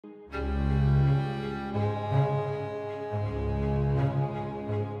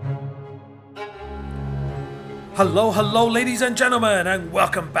Hello, hello, ladies and gentlemen, and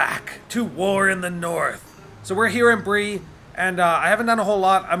welcome back to War in the North. So we're here in Bree, and I haven't done a whole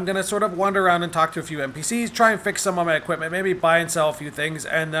lot. I'm going to sort of wander around and talk to a few NPCs, try and fix some of my equipment, maybe buy and sell a few things,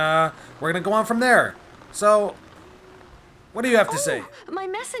 and we're going to go on from there. So, what do you have to say? My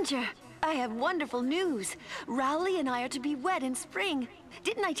messenger! I have wonderful news. Rowley and I are to be wed in spring.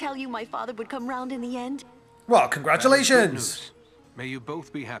 Didn't I tell you my father would come round in the end? Well, congratulations! May you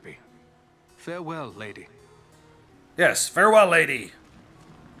both be happy. Farewell, lady. Yes, farewell, lady.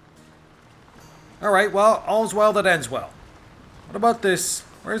 Alright, well, all's well that ends well. What about this?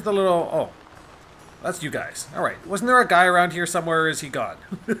 Where's the little... Oh, that's you guys. Alright, wasn't there a guy around here somewhere, or is he gone?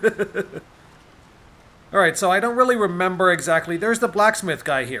 Alright, so I don't really remember exactly. There's the blacksmith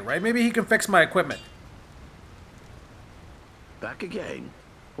guy here, right? Maybe he can fix my equipment. Back again?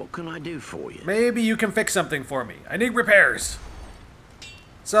 What can I do for you? Maybe you can fix something for me. I need repairs.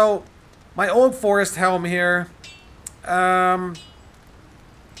 So, my old forest helm here... where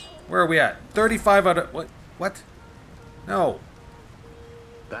are we at? 35 out of... What? No.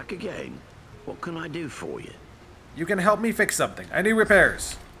 Back again? What can I do for you? You can help me fix something. I need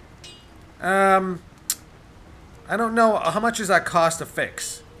repairs. I don't know. How much does that cost to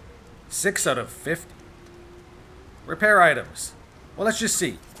fix? 6 out of 50. Repair items. Well, let's just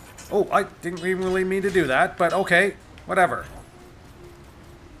see. Oh, I didn't even really mean to do that, but okay. Whatever.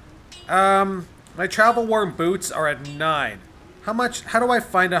 My travel-worn boots are at 9. How much? How do I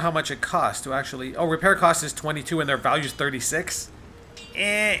find out how much it costs to actually... Oh, repair cost is 22 and their value is 36?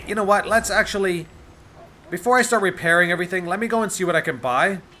 You know what? Let's actually... Before I start repairing everything, let me go and see what I can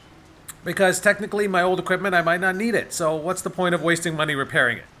buy. Because technically, my old equipment, I might not need it. So what's the point of wasting money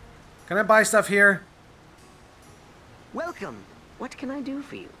repairing it? Can I buy stuff here? Welcome. What can I do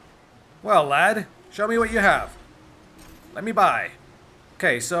for you? Well, lad, show me what you have. Let me buy.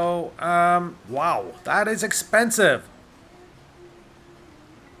 Okay, so, wow, that is expensive.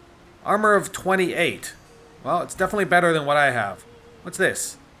 Armor of 28. Well, it's definitely better than what I have. What's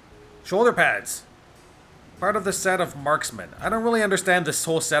this? Shoulder pads. Part of the set of marksman. I don't really understand this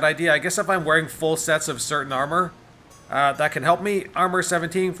whole set idea. I guess if I'm wearing full sets of certain armor, that can help me. Armor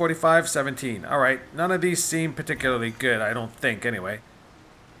 17, 45, 17. Alright, none of these seem particularly good, I don't think, anyway.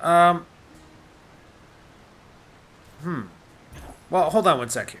 Well, hold on one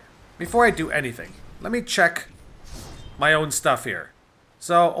sec here. Before I do anything, let me check my own stuff here.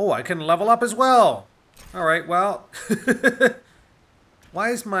 So, oh, I can level up as well. Alright, well.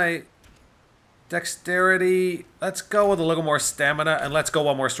 Why is my dexterity... Let's go with a little more stamina, and let's go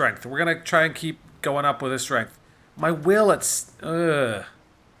one more strength. We're going to try and keep going up with this strength. My will, it's...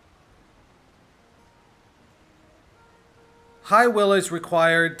 High will is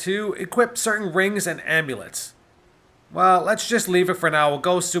required to equip certain rings and amulets. Well, let's just leave it for now. We'll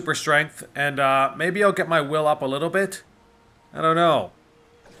go super strength, and maybe I'll get my will up a little bit. I don't know.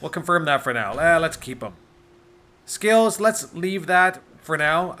 We'll confirm that for now. Let's keep them. Skills, let's leave that for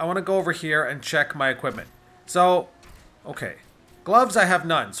now. I want to go over here and check my equipment. So, okay. Gloves, I have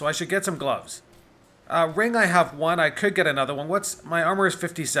none, so I should get some gloves. Ring, I have one. I could get another one. My armor is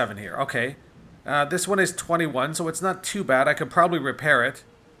 57 here. Okay. This one is 21, so it's not too bad. I could probably repair it.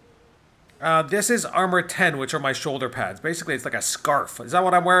 This is armor 10, which are my shoulder pads. Basically, it's like a scarf. Is that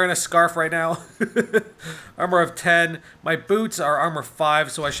what I'm wearing? A scarf right now? Armor of 10. My boots are armor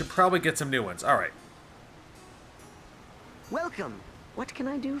 5, so I should probably get some new ones. Alright. Welcome. What can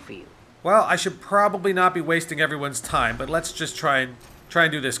I do for you? Well, I should probably not be wasting everyone's time, but let's just try and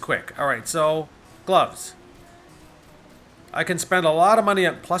do this quick. Alright, so, gloves. I can spend a lot of money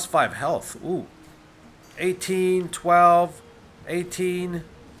on plus 5 health. Ooh. 18, 12, 18...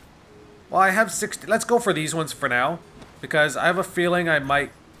 Well, I have 60. Let's go for these ones for now, because I have a feeling I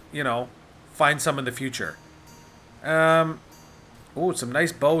might, you know, find some in the future. Oh, some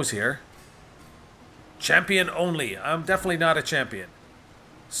nice bows here. Champion only. I'm definitely not a champion.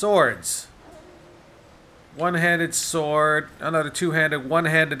 Swords. One-handed sword. Another two-handed,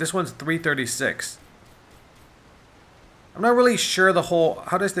 one-handed. This one's 336. I'm not really sure the whole...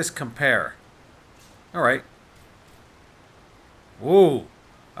 How does this compare? Alright. Ooh.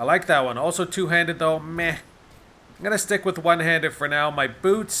 I like that one. Also two-handed though. Meh. I'm gonna stick with one-handed for now. My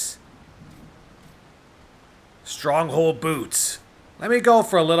boots. Stronghold boots. Let me go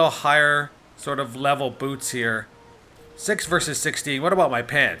for a little higher sort of level boots here. 6 versus 16. What about my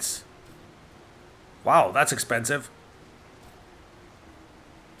pants? Wow, that's expensive.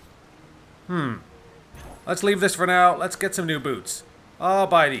 Let's leave this for now. Let's get some new boots. I'll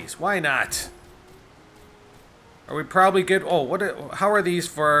buy these. Why not? Are we probably good? Oh, how are these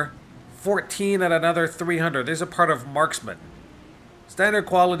for 14 and another 300? These are part of marksman. Standard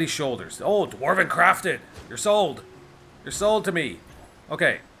quality shoulders. Oh, dwarven crafted. You're sold. You're sold to me.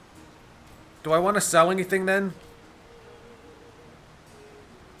 Okay. Do I want to sell anything then?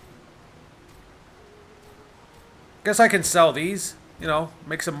 Guess I can sell these. You know,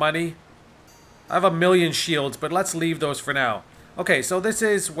 make some money. I have 1,000,000 shields, but let's leave those for now. Okay, so this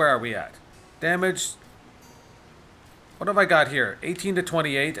is... Where are we at? Damage... What have I got here? 18 to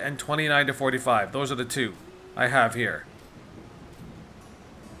 28 and 29 to 45. Those are the two I have here.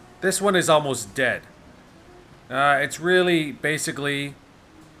 This one is almost dead. It's really basically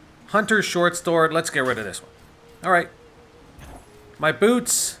Hunter's short sword. Let's get rid of this one. Alright. My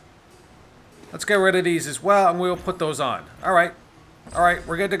boots. Let's get rid of these as well, and we'll put those on. Alright. Alright,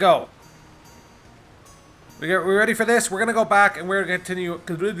 we're good to go. We ready for this? We're going to go back and we're going to continue.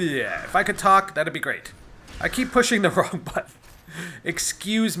 If I could talk, that'd be great. I keep pushing the wrong button.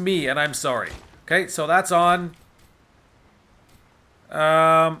 Excuse me, and I'm sorry. Okay, so that's on.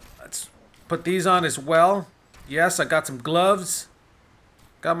 Let's put these on as well. Yes, I got some gloves.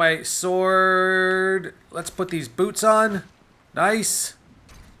 Got my sword. Let's put these boots on. Nice.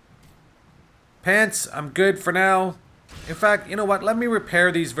 Pants, I'm good for now. In fact, you know what? Let me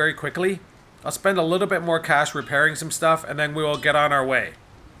repair these very quickly. I'll spend a little bit more cash repairing some stuff, and then we will get on our way.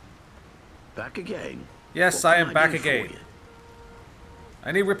 Back again? Yes, What I can am back do for again. you?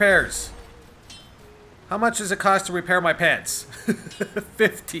 I need repairs. How much does it cost to repair my pants?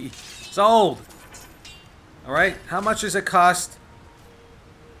 50. Sold. Alright, how much does it cost?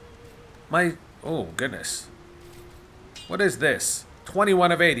 Oh, goodness. What is this?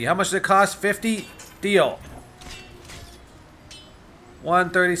 21 of 80. How much does it cost? 50? Deal.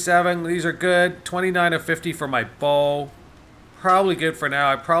 137. These are good. 29 of 50 for my bow. Probably good for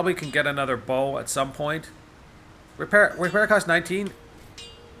now. I probably can get another bow at some point. Repair cost 19?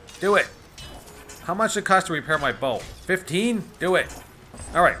 Do it. How much does it cost to repair my bow? 15? Do it.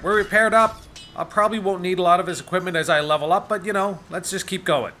 Alright, we're repaired up. I probably won't need a lot of his equipment as I level up, but you know, let's just keep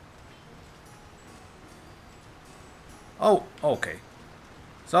going. Oh, okay.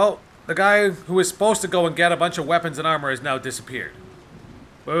 So, the guy who was supposed to go and get a bunch of weapons and armor has now disappeared.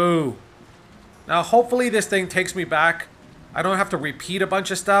 Boo. Now, hopefully this thing takes me back. I don't have to repeat a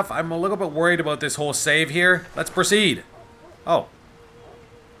bunch of stuff. I'm a little bit worried about this whole save here. Let's proceed. Oh.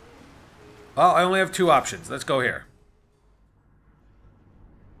 Well, I only have two options. Let's go here.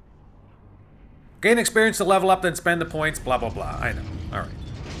 Gain experience to level up, then spend the points, blah, blah, blah. I know. Alright.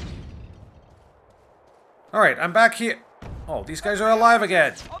 Alright, I'm back here. Oh, these guys are alive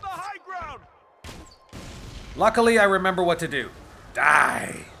again. On the high ground! Luckily, I remember what to do.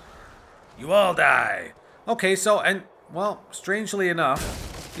 Die. You all die. Okay, so, and, well, strangely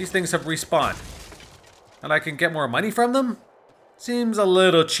enough, these things have respawned. And I can get more money from them? Seems a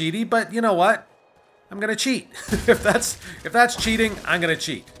little cheaty, but you know what? I'm gonna cheat. If that's cheating, I'm gonna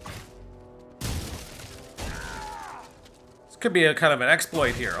cheat. This could be a kind of an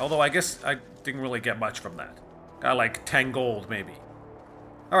exploit here, although I guess I didn't really get much from that. Got like 10 gold, maybe.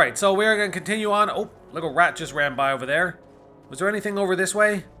 Alright, so we're gonna continue on. Oh, little rat just ran by over there. Was there anything over this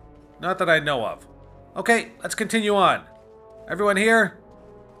way? Not that I know of. Okay, let's continue on. Everyone here?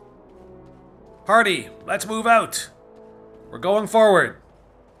 Party, let's move out. We're going forward.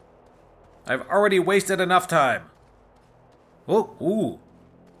 I've already wasted enough time. Oh, ooh.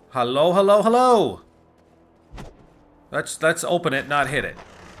 Hello, hello, hello. Let's open it, not hit it.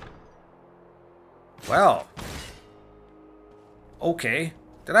 Well. Okay.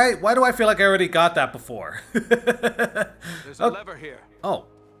 Why do I feel like I already got that before? There's a lever here. Oh.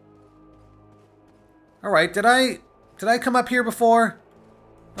 Alright, did I come up here before?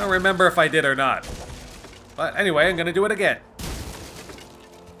 I don't remember if I did or not. But anyway, I'm gonna do it again.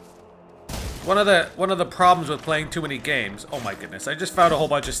 One of the problems with playing too many games. Oh my goodness, I just found a whole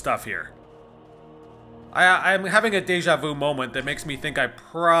bunch of stuff here. I'm having a deja vu moment that makes me think I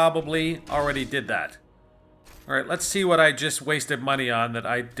probably already did that. Alright, let's see what I just wasted money on that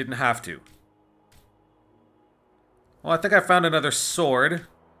I didn't have to. Well, I think I found another sword.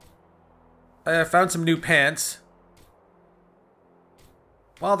 I found some new pants.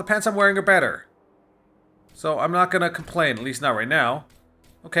 Well, the pants I'm wearing are better. So I'm not gonna complain, at least not right now.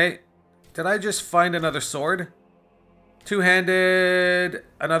 Okay, did I just find another sword? Two-handed,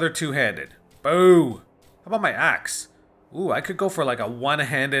 another two-handed. Boo! How about my axe? Ooh, I could go for like a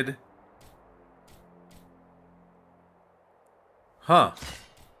one-handed... Huh.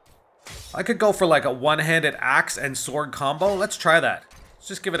 I could go for like a one-handed axe and sword combo. Let's try that. Let's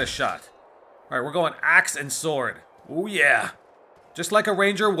just give it a shot. Alright, we're going axe and sword. Ooh, yeah. Just like a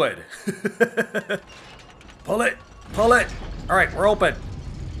ranger would. Pull it! Pull it! Alright, we're open.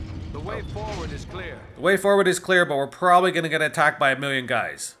 The way forward is clear. The way forward is clear, but we're probably gonna get attacked by a million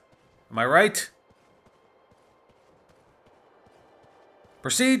guys. Am I right?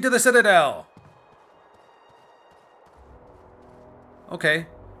 Proceed to the Citadel! Okay.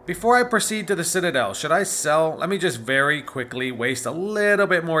 Before I proceed to the Citadel, should I sell? Let me just very quickly waste a little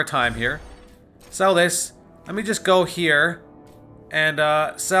bit more time here. Sell this. Let me just go here and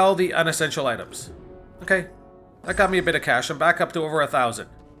sell the unessential items. Okay. That got me a bit of cash. I'm back up to over 1,000.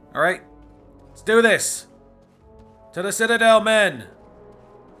 Alright. Let's do this. To the Citadel, men.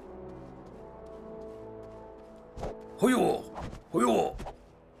 Huyo. Huyo.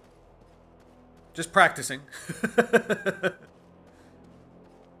 Just practicing.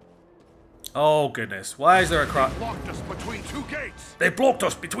 Oh, goodness. Why is there a cross? They blocked us between two gates. They blocked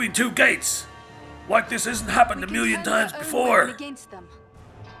us between two gates. Like this hasn't happened a million times before.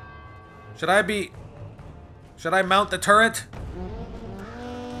 Should I be... Should I mount the turret?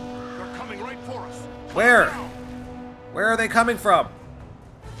 They're coming right for us. Where? Where are they coming from?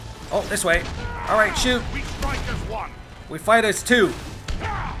 Oh, this way. Alright, shoot. We strike as one. We fight as two.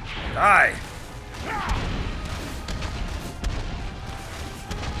 Die.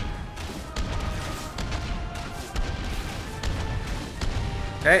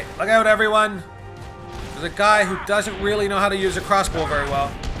 Okay, look out everyone. There's a guy who doesn't really know how to use a crossbow very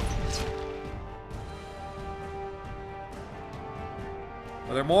well.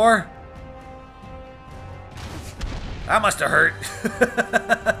 Are there more? That must have hurt.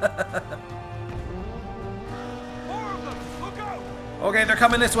 More of them. Look out. Okay, they're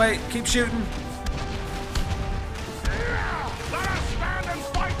coming this way. Keep shooting. Let us stand and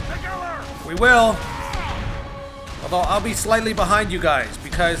fight together. We will. Although I'll be slightly behind you guys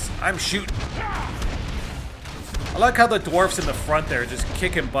because I'm shooting. I like how the dwarfs in the front there are just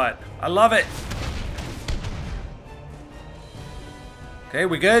kicking butt. I love it. Okay,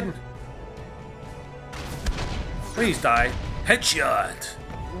 we good? Please die. Headshot.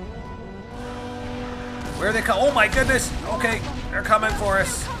 Where are they coming? Oh my goodness. Okay, they're coming for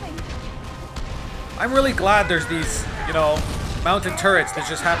us. I'm really glad there's these, you know, mounted turrets that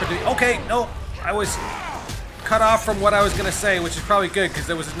just happen to be... Okay, no. I was cut off from what I was going to say, which is probably good because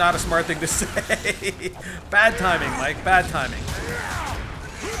it was not a smart thing to say. Bad timing, Mike. Bad timing.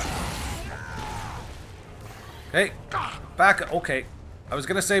 Okay. Back. Okay. I was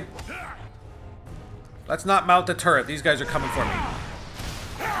going to say... Let's not mount the turret. These guys are coming for me.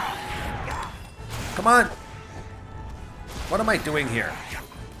 Come on. What am I doing here?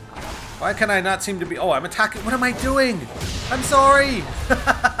 Why can I not seem to be... Oh, I'm attacking. What am I doing? I'm sorry.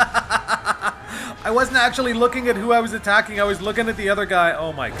 I wasn't actually looking at who I was attacking. I was looking at the other guy.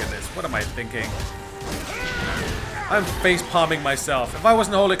 Oh my goodness. What am I thinking? I'm face-palming myself. If I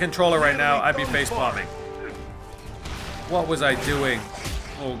wasn't holding controller right now, I'd be face-palming. What was I doing?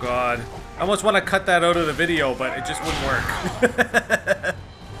 Oh god. I almost want to cut that out of the video, but it just wouldn't work.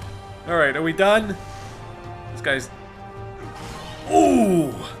 Alright, are we done? This guy's...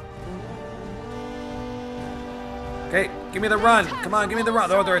 Ooh! Okay, give me the run. Come on, give me the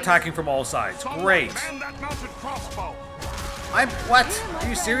run. Oh, they're attacking from all sides. Great. I'm... What? Are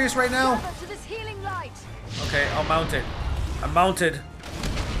you serious right now? Okay, I'll mount it. I'm mounted.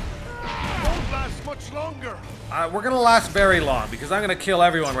 Won't last much longer. We're gonna last very long because I'm gonna kill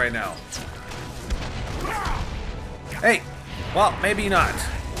everyone right now. Hey! Well, maybe not.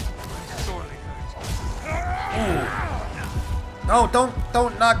 Ooh. No,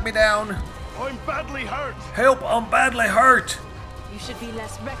 don't knock me down. I'm badly hurt. Help, I'm badly hurt. You should be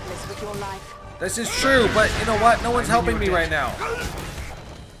less reckless with your life. This is true, but you know what? No one's helping me right now.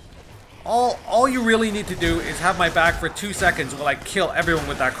 All you really need to do is have my back for 2 seconds while I kill everyone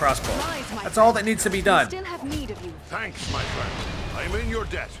with that crossbow. That's all that needs to be done. Still have need of you. Thanks, my friend. I'm in your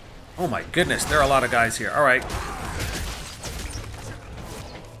debt. Oh my goodness, there are a lot of guys here. All right.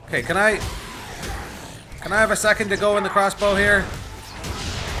 Okay, can I have a second to go in the crossbow here?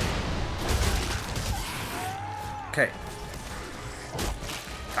 Okay.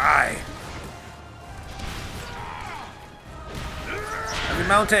 Die. Let me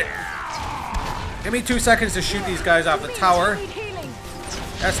mount it. Give me 2 seconds to shoot these guys off the tower.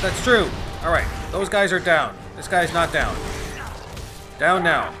 Yes, that's true. Alright, those guys are down. This guy's not down. Down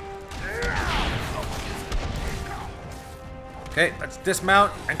now. Okay, let's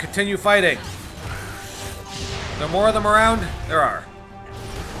dismount and continue fighting. Are there more of them around? There are.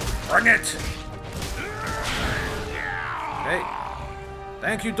 Bring it! Okay.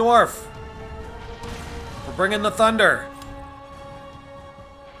 Thank you, dwarf, for bringing the thunder.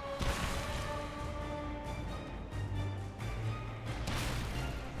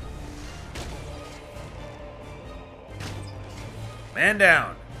 Man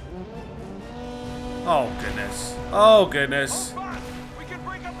down. Oh, goodness. Oh, goodness. We can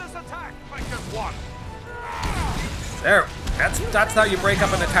break up this attack. Make it one. There. That's how you break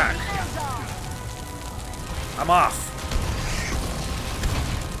up an attack. I'm off.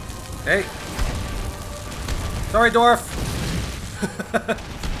 Okay. Sorry, dwarf.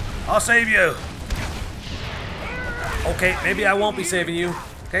 I'll save you. Okay, maybe I won't be saving you.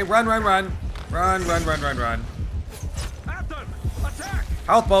 Okay, run, run, run. Run, run, run, run, run.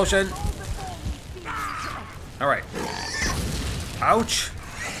 Health potion. Alright. Ouch.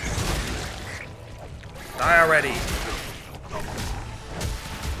 Die already.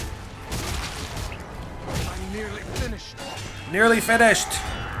 I'm nearly finished. Nearly finished.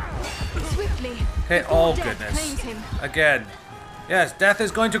 Swiftly. Okay, before oh death goodness. claims him. Again. Yes, death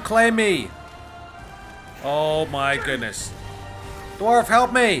is going to claim me. Oh my goodness. Dwarf,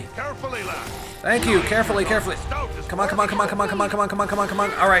 help me. Carefully, lad. Thank you. Carefully, carefully. Come on, come on, come on, come on, come on, come on, come on, come on, come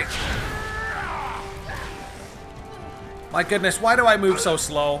on. Alright. My goodness, why do I move so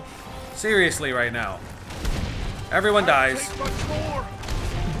slow? Seriously right now. Everyone dies. Take much more.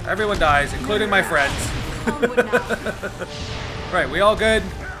 Everyone dies, including my friends. Onward now. Right, we all good?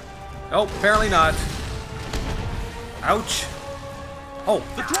 Nope, apparently not. Ouch. Oh,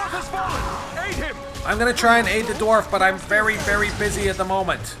 The dwarf has fallen. Aid him. I'm gonna try and aid the dwarf, but I'm very, very busy at the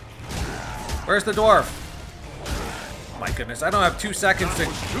moment. Where's the dwarf? My goodness, I don't have 2 seconds to...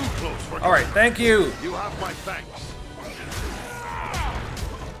 Too close for Alright, thank you. You have my thanks.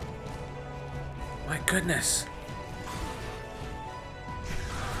 My goodness.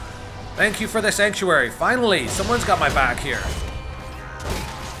 Thank you for the sanctuary. Finally, someone's got my back here.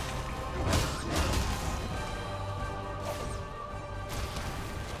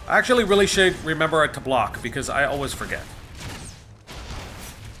 I actually really should remember to block because I always forget.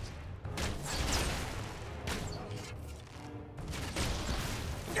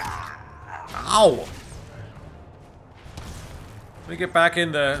 Ow! Let me get back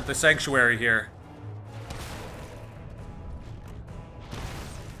in the sanctuary here.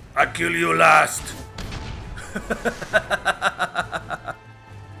 I kill you last.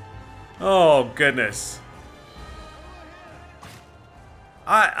 Oh, goodness.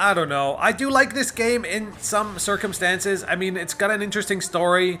 I don't know. I do like this game in some circumstances. I mean, it's got an interesting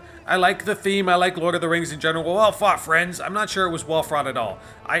story. I like the theme. I like Lord of the Rings in general. Well fought, friends. I'm not sure it was well fought at all.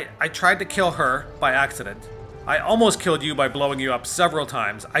 I tried to kill her by accident. I almost killed you by blowing you up several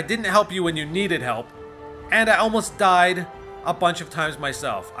times. I didn't help you when you needed help. And I almost died a bunch of times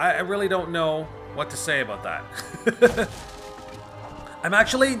myself. I really don't know what to say about that. I'm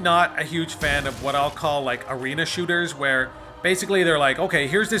actually not a huge fan of what I'll call like arena shooters where basically they're like, okay,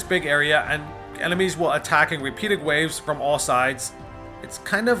 here's this big area and enemies will attack in repeated waves from all sides. It's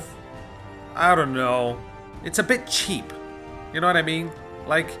kind of, I don't know, it's a bit cheap. You know what I mean?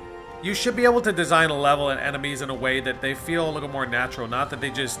 Like, you should be able to design a level and enemies in a way that they feel a little more natural, not that they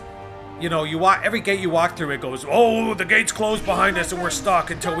just, you know, you walk, every gate you walk through, it goes, oh, the gate's closed behind us and we're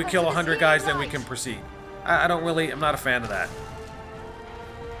stuck until we kill 100 guys, then we can proceed. I don't really, I'm not a fan of that.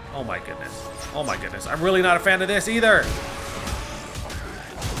 Oh my goodness. Oh my goodness. I'm really not a fan of this either.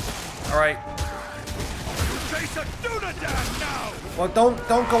 Alright. Well,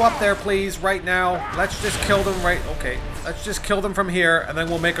 don't go up there, please, right now. Let's just kill them right... Okay. Let's just kill them from here, and then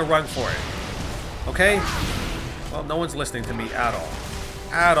we'll make a run for it. Okay? Well, no one's listening to me at all.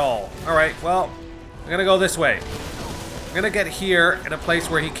 At all. Alright, well, I'm gonna go this way. I'm gonna get here in a place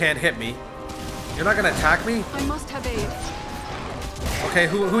where he can't hit me. You're not gonna attack me? I must have aid. Okay,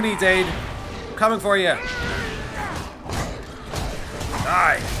 who needs aid? I'm coming for you.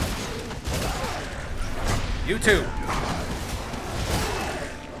 Die. You too.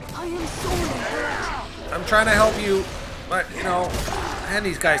 I am sorely hurt. I'm trying to help you, but, you know, and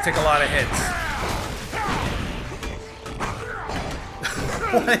these guys take a lot of hits.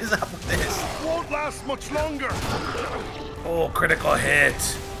 What is up with this? Won't last much longer. Oh, critical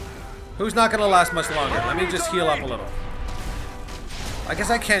hit. Who's not going to last much longer? Let me just heal up a little. I guess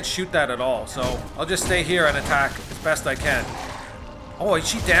I can't shoot that at all, so I'll just stay here and attack as best I can. Oh, is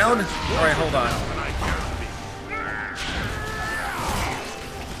she down? All right, hold on.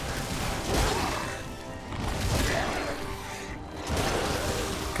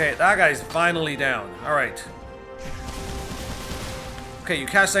 Okay, that guy's finally down. All right. Okay, you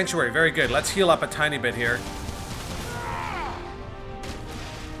cast Sanctuary. Very good. Let's heal up a tiny bit here.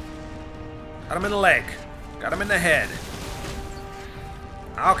 Got him in the leg. Got him in the head.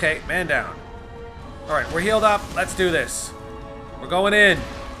 Okay, man down. All right, we're healed up. Let's do this. We're going in.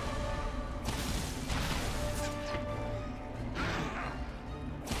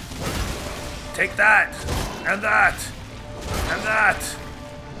 Take that. And that. And And that.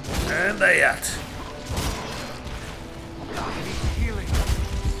 And that. Healing.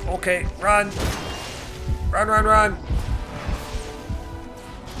 Okay, run. Run, run, run.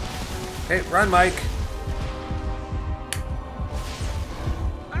 Okay, run, Mike.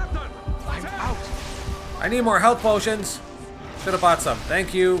 I'm out. I need more health potions. Should have bought some.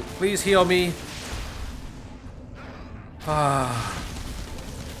 Thank you. Please heal me.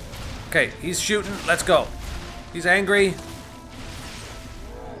 Okay, he's shooting. Let's go. He's angry.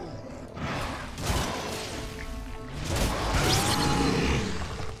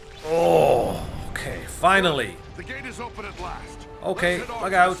 Oh, okay. Finally. The gate is open at last. Okay, Let's head on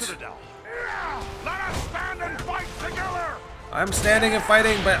look to out. the Citadel. Let us stand and fight together. I'm standing and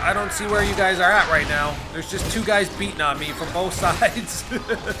fighting, but I don't see where you guys are at right now. There's just two guys beating on me from both sides. Take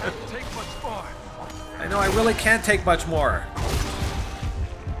much more. I know, I really can't take much more.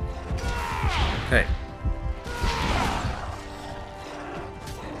 Okay.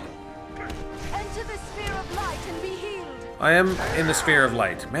 Enter the sphere of light and be healed. I am in the sphere of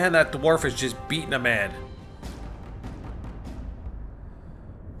light. Man, that dwarf is just beating a man.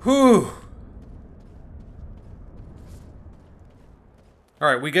 Whew.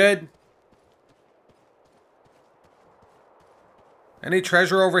 Alright, we good? Any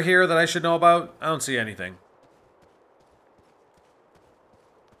treasure over here that I should know about? I don't see anything.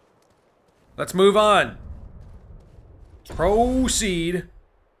 Let's move on. Proceed.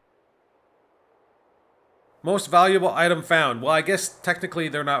 Most valuable item found. Well, I guess technically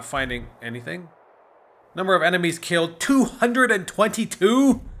they're not finding anything. Number of enemies killed,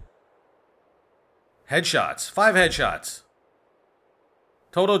 222? Headshots. 5 headshots.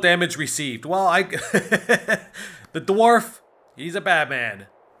 Total damage received. Well, the dwarf, he's a bad man.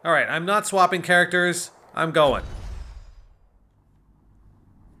 Alright, I'm not swapping characters. I'm going.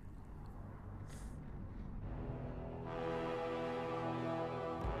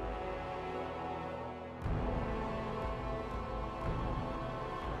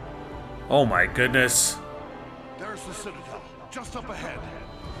 Oh my goodness. There's the Citadel, just up ahead.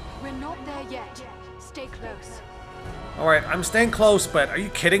 We're not there yet. Stay close. Alright, I'm staying close, but are you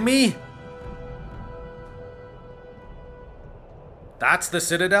kidding me? That's the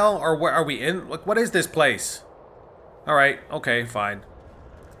Citadel? Or where are we in? Like, what is this place? Alright, okay, fine.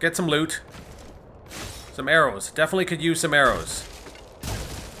 Get some loot. Some arrows. Definitely could use some arrows.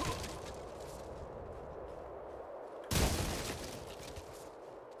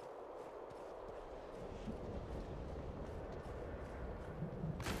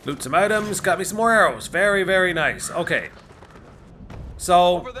 Loot some items, got me some more arrows. Very, very nice. Okay.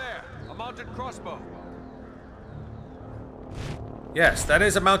 So, Over there, a mounted crossbow. yes, that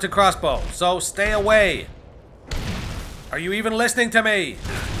is a mounted crossbow. So, stay away. Are you even listening to me?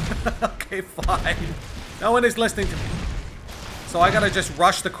 Okay, fine. No one is listening to me. So I gotta just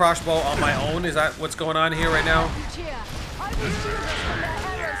rush the crossbow on my own? Is that what's going on here right now? See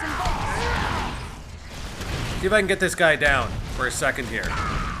if I can get this guy down for a second here.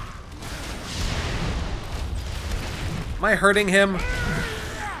 Am I hurting him?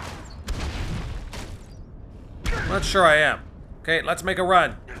 I'm not sure I am. Okay, let's make a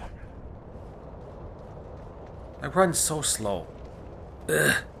run. I run so slow.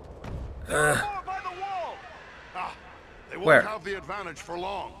 Ugh. More by the wall. Ah, they won't Where? have the advantage for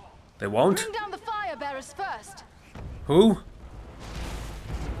long. They won't? Bring down the fire bearers first. Who?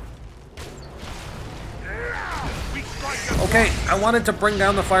 We strike at Okay, I wanted to bring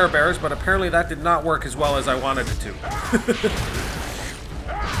down the fire bearers, but apparently that did not work as well as I wanted it to.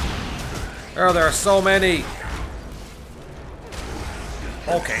 Oh, there are so many.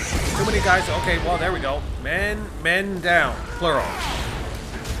 Okay, too many guys. Okay, well, there we go. Men down. Plural.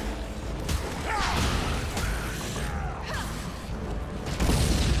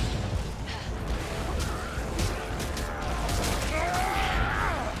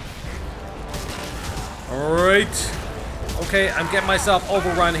 Alright. Okay, I'm getting myself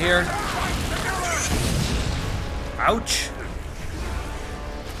overrun here. Ouch.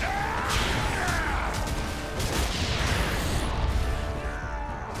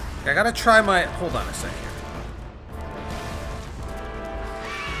 I gotta try my... Hold on a second.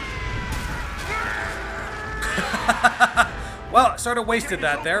 Well, I sort of wasted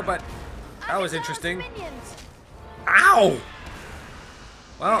that there, but that was interesting. Ow!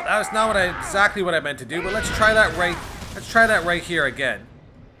 Well, that was not exactly what I meant to do, but let's try that right here again.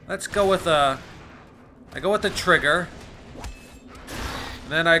 Let's go with I go with the trigger.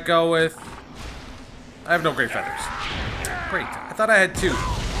 And then I go with... I have no great feathers. Great. I thought I had 2.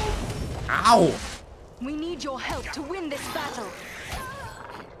 Ow! We need your help to win this battle.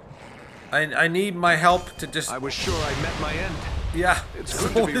 I need my help to just... I was sure I met my end. Yeah, It's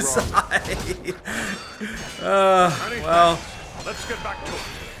good to be wrong. Well... Let's get back to it.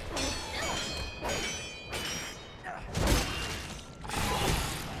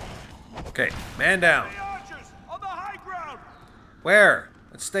 Okay, man down. The archers on the high ground. Where?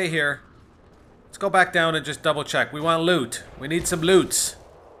 Let's stay here. Let's go back down and just double check. We want loot. We need some loots.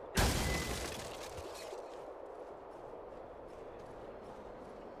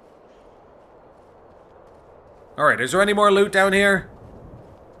 Alright, is there any more loot down here?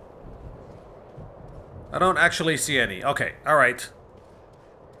 I don't actually see any. Okay, alright.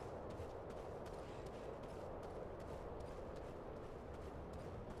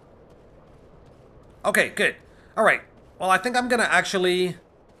 Okay, good. Alright. Well, I think I'm gonna actually...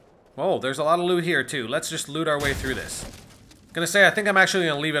 Whoa, there's a lot of loot here, too. Let's just loot our way through this. Gonna say, I think I'm actually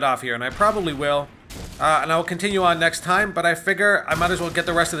gonna leave it off here, and I probably will. And I'll continue on next time, but I figure I might as well get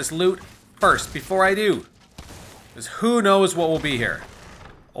the rest of this loot first, before I do. Because who knows what will be here.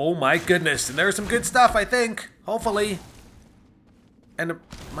 Oh my goodness, and there's some good stuff, I think. Hopefully. And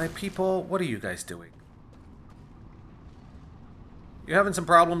my people, what are you guys doing? You having some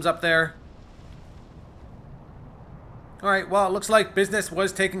problems up there? Alright, well, it looks like business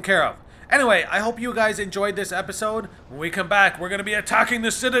was taken care of. Anyway, I hope you guys enjoyed this episode. When we come back, we're going to be attacking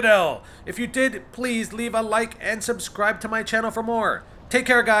the Citadel. If you did, please leave a like and subscribe to my channel for more. Take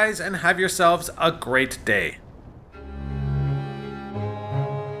care, guys, and have yourselves a great day.